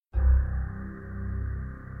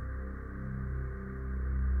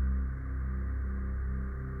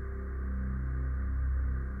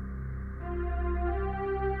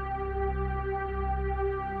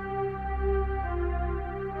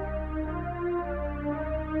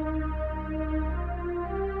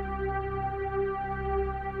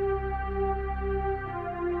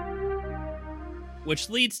which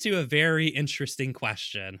leads to a very interesting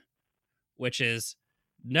question, which is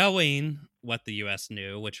knowing what the U.S.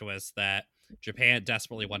 knew, which was that Japan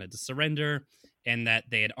desperately wanted to surrender and that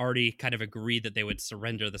they had already kind of agreed that they would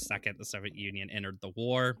surrender the second the Soviet Union entered the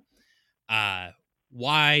war.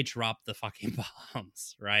 Why drop the fucking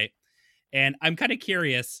bombs, right? And I'm kind of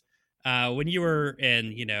curious, when you were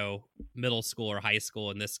in, middle school or high school,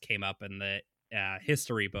 and this came up in the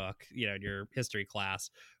history book, in your history class,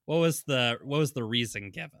 what was the reason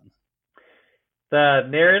given? The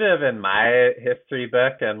narrative in my history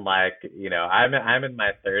book, and I'm in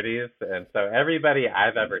my 30s, and so everybody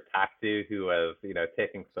I've ever talked to who was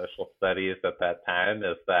taking social studies at that time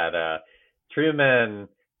is that Truman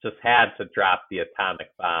just had to drop the atomic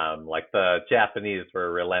bomb. Like, the Japanese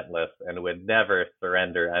were relentless and would never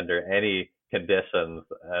surrender under any conditions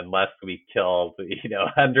unless we killed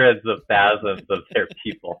hundreds of thousands of their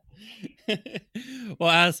people.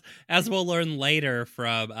 Well, as we'll learn later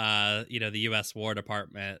from the U.S. War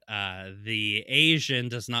Department, the Asian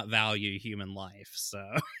does not value human life, so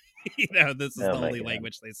this is the only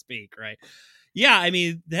language they speak, right? Yeah, I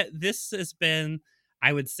mean, this has been,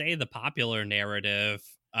 I would say, the popular narrative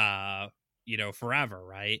forever,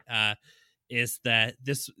 right? Is that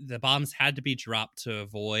the bombs had to be dropped to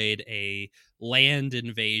avoid a land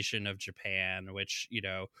invasion of Japan, which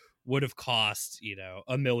would have cost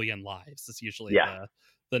 1 million lives. That's usually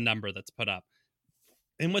the number that's put up.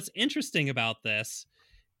 And what's interesting about this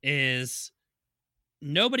is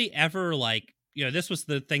nobody ever, this was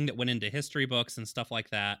the thing that went into history books and stuff like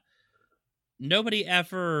that. Nobody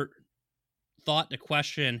ever thought to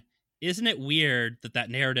question, isn't it weird that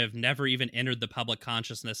narrative never even entered the public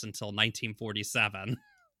consciousness until 1947?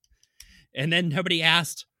 And then nobody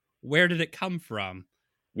asked, where did it come from?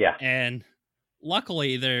 Yeah. And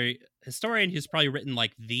luckily, the historian who's probably written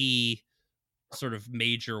the sort of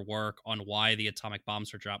major work on why the atomic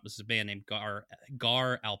bombs were dropped was a man named Gar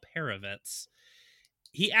Alperovitz.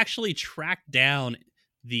 He actually tracked down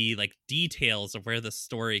the details of where the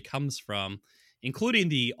story comes from, including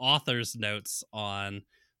the author's notes on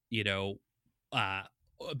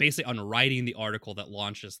basically on writing the article that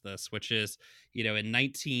launches this, which is, in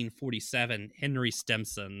 1947, Henry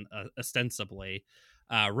Stimson ostensibly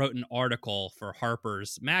wrote an article for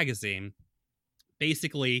Harper's Magazine,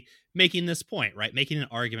 basically making this point, right? Making an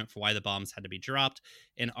argument for why the bombs had to be dropped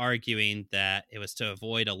and arguing that it was to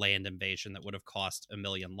avoid a land invasion that would have cost 1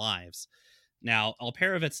 million lives. Now,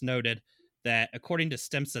 Alperovitz noted that according to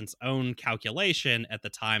Stimson's own calculation at the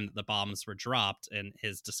time that the bombs were dropped in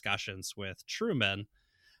his discussions with Truman,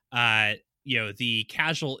 if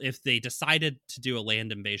they decided to do a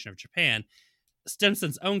land invasion of Japan,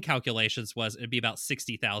 Stimson's own calculations was it'd be about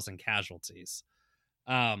 60,000 casualties.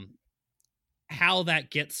 How that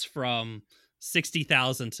gets from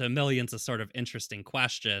 60,000 to millions is sort of interesting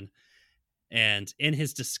question. And in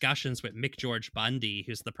his discussions with George Bundy,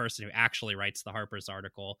 who's the person who actually writes the Harper's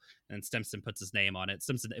article, and Stimson puts his name on it,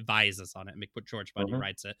 Stimson advises on it, and George Bundy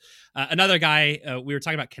writes it. Another guy, we were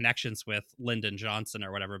talking about connections with Lyndon Johnson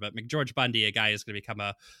or whatever, but George Bundy, a guy who's going to become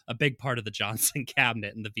a big part of the Johnson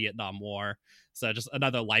cabinet in the Vietnam War. So just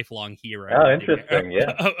another lifelong hero. Oh, interesting,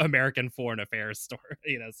 American foreign affairs story,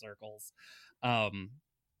 circles.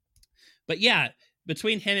 But yeah,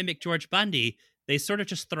 between him and George Bundy, they sort of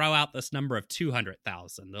just throw out this number of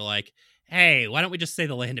 200,000. They're like, hey, why don't we just say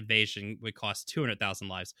the land invasion would cost 200,000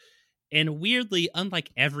 lives? And weirdly,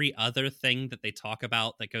 unlike every other thing that they talk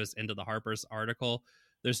about that goes into the Harper's article,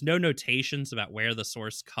 there's no notations about where the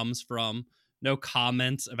source comes from, no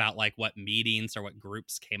comments about what meetings or what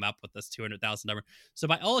groups came up with this 200,000 number. So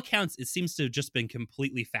by all accounts, it seems to have just been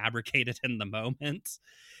completely fabricated in the moment.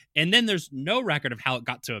 And then there's no record of how it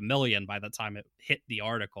got to 1 million by the time it hit the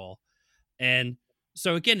article. And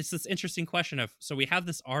so again, it's this interesting question of, so we have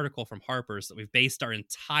this article from Harper's that we've based our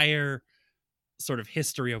entire sort of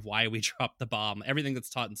history of why we dropped the bomb. Everything that's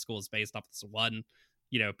taught in school is based off this one,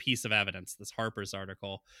 piece of evidence, this Harper's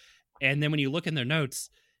article. And then when you look in their notes,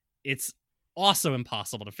 it's also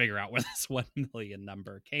impossible to figure out where this 1 million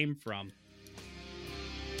number came from.